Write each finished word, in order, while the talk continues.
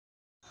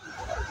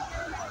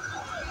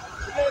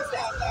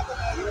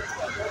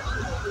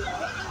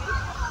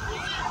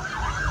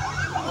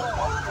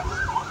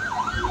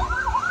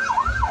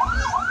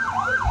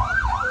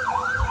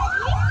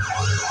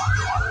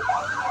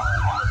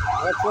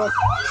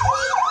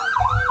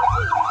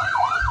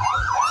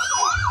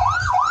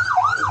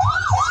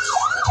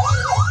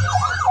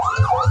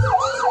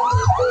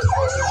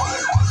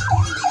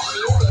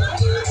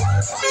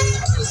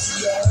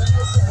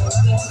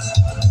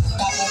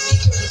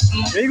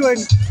Where you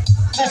going?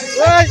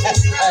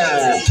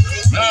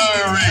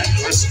 Merry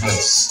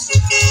Christmas.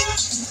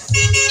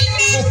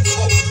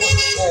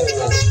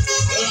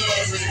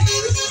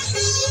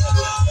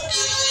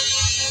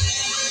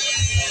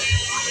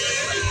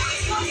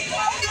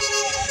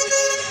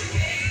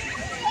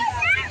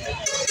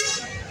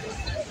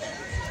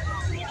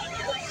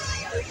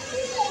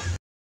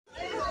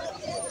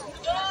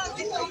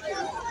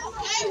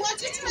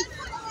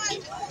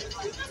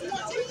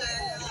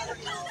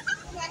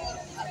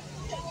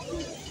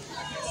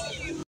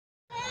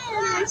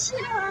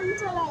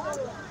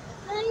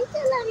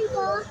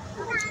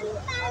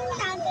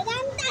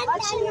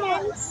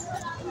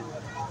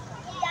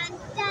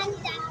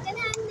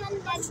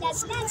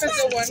 Because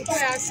the one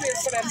class is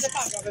for them to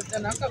pack up if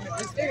they're not coming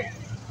this day.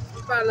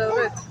 I love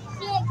it.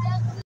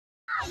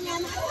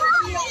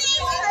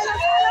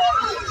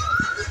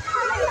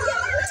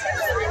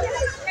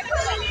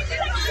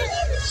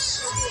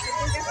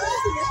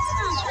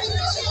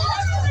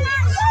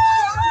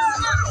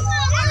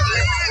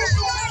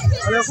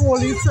 Olha com o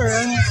olho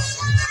diferente.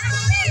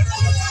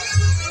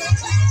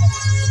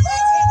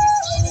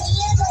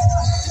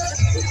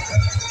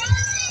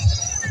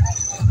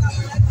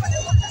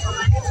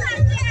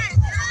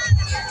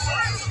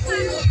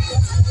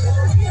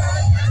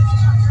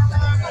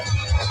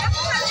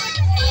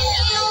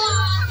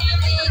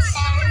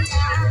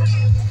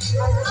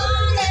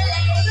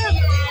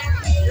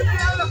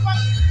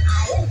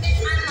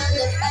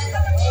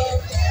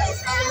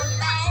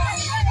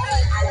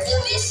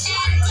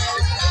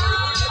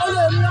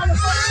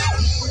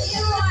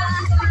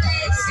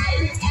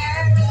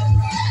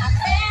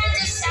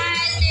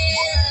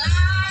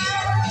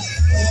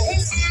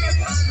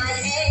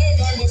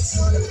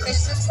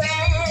 Christmas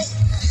bread,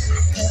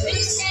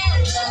 big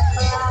Santa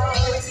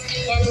Claus,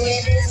 and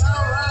with his I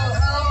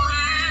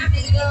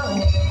go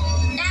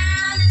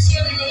down the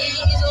chimney,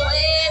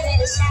 away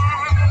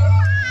inside.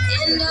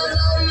 And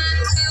although my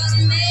clothes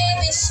may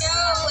be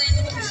showing,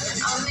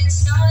 I'll make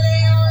sure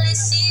they only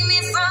see me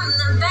from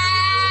the back.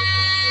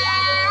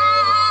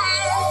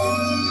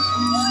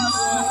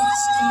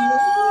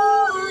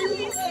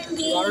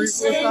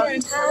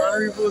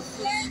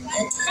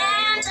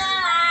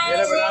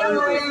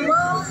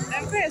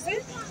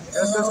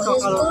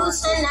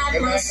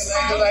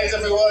 Guys,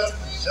 everyone,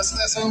 just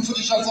listen to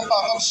the shots of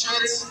pack up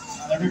shirts,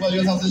 and everybody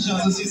will have the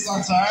chance to see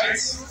Santa, alright?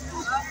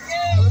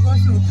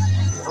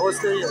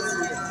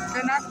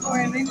 They're not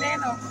going in there,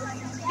 no.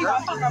 You got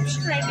to pack up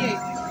straight there.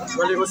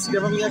 Well, you go see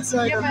them on the next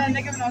side. Yeah, man,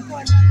 they're giving out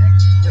toys.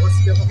 You go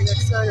see them on the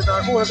next side. They're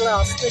going to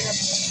glass thing.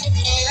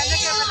 And they're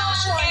giving out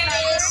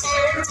toys.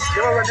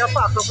 You know, when you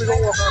pack up, we go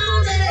walk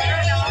across.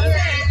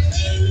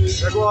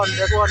 They're going.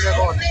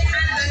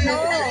 No.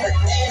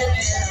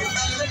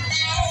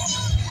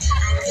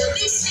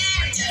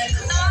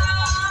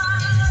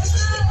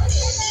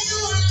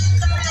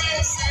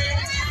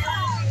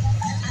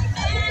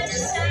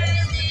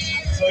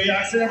 So you're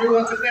asking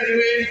everyone to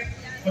anyway,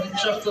 put the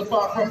truck to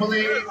park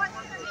properly.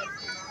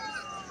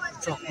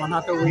 Truck man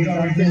had to wait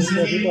until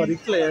everybody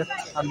clear,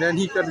 and then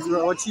he can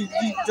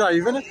keep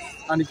driving it,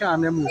 and he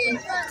can't then move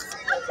it.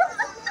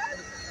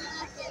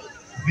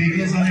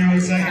 Vehicles on the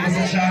roadside, give us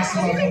a chance to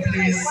welcome,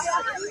 please.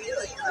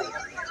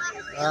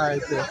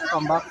 Alright,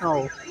 come back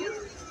now.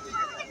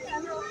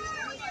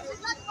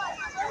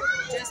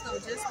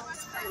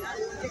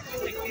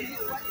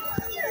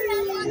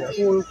 Yeah,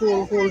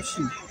 whole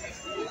sheet.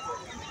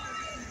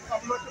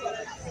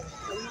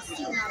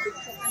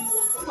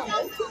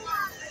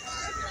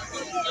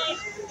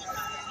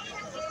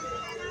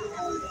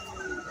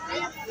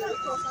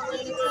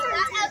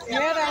 Yeah,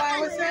 that I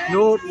was saying.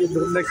 No,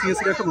 the next thing is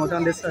going to come out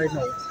on this side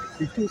now.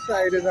 The two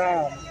sides is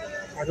a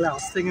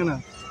glass thing, you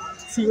know.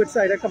 See which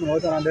side I come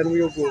out and then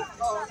we'll go.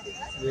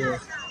 Yeah.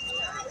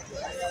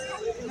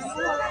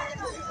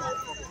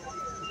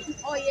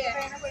 Oh,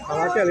 yeah.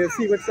 I'll tell you,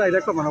 see which side I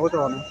come out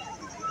on. Nah,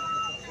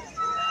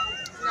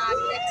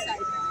 the next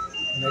side.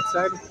 Next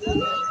side?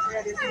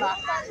 Yeah, this is back.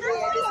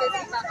 Yeah, this is the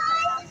back.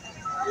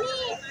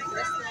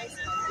 That's nice.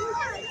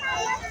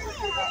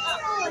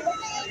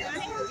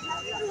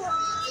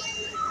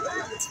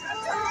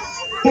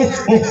 Ho,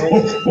 ho, ho,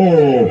 ho.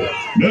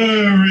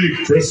 Merry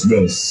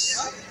Christmas.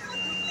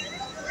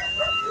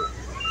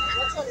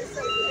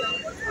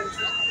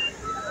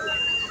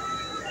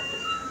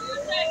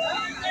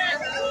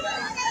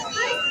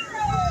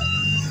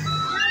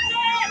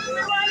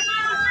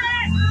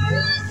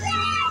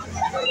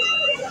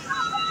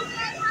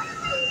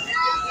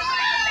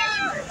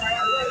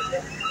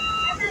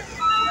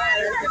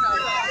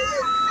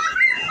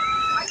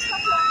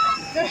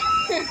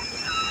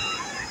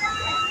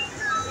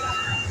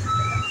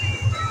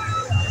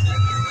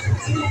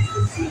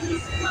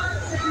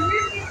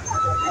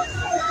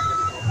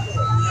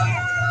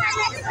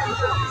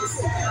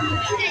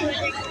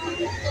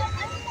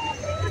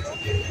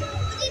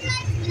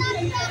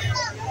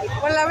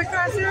 Well, are we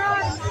crossing the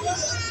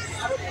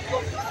road?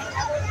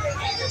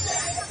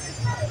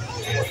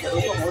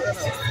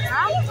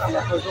 Huh?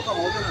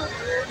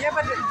 Yeah,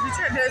 but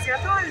there's your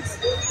toys.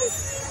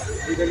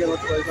 We can get our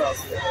toys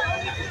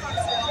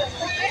out.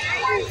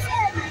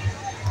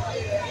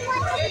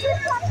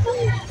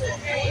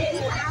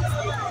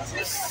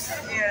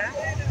 Yeah.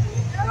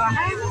 Go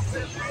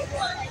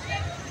ahead.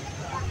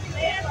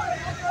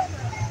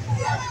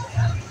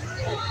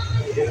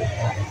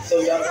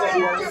 So that's what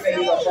you want to say,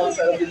 the left hand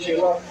side of the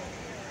trailer.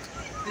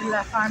 The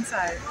left hand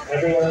side.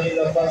 Everyone in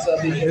the left hand side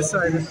of the trailer. This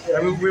side.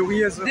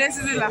 This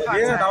is the left hand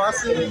Yeah, side. that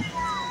was it.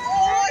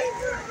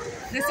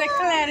 They say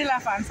clear the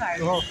left hand side.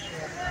 Oh.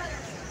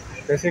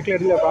 Basically,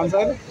 the left hand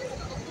side.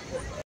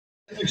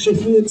 Extra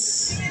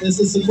fruits. This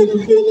is the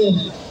Coca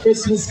Cola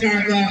Christmas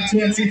Caravan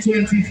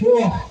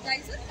 2024.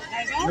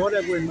 No,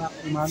 they're going back.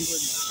 The man going back.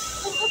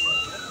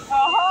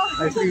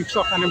 I see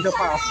truck and him to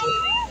pass.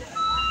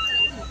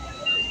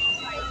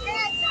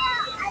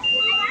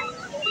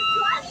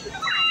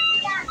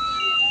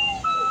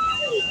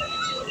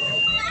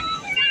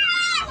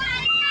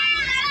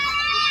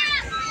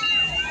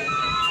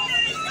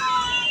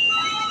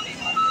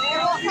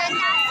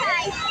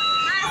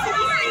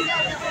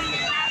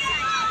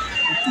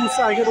 Two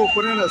sides get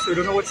open in so you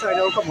don't know which side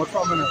they'll come out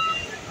from.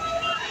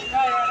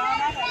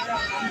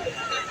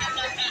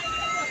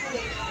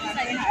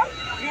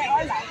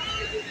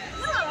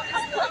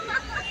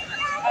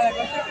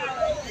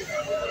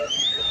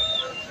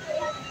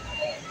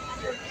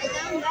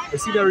 You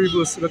see the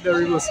reverse, look the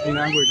reverse thing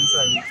I'm going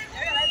inside.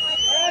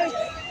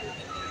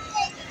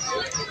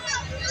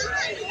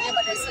 Yeah,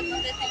 but there's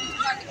another thing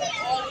to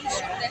all the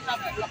shop they have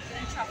the block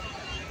in traffic.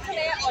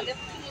 Clear all the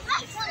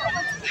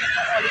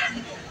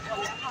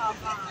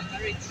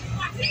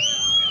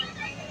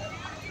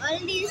All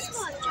these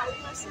small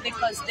chocolates.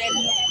 because they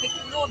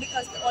know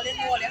because all they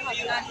know they have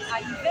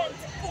an event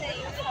clear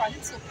in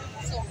front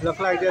so Look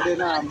like they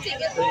didn't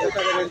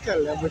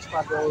tell them which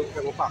part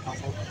they go park up.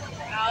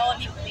 now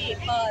the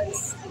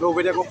papers. No,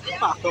 where they go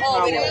park up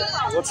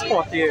now. What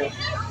spot here?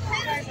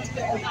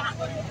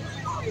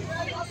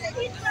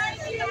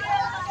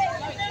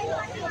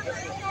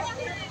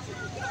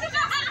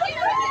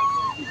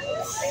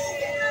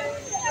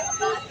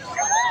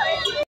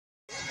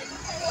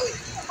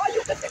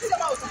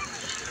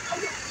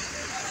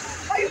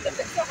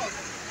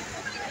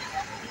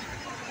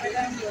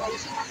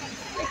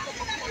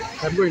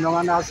 I'm going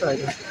on that side.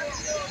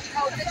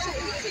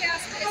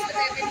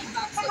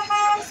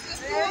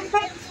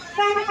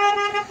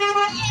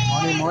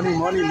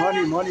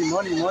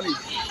 Money.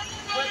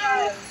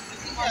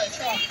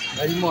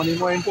 Very money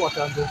more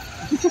important. Yeah,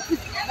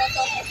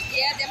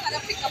 they had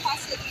to pick up a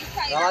city.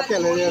 I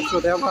tell you, so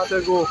they have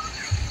to go.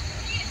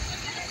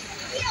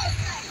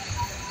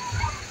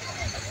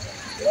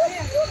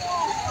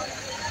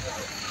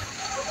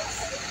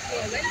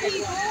 When we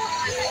go,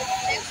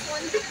 next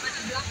one, the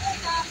black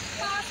car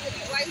pass, the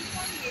white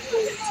one,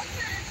 we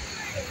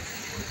go.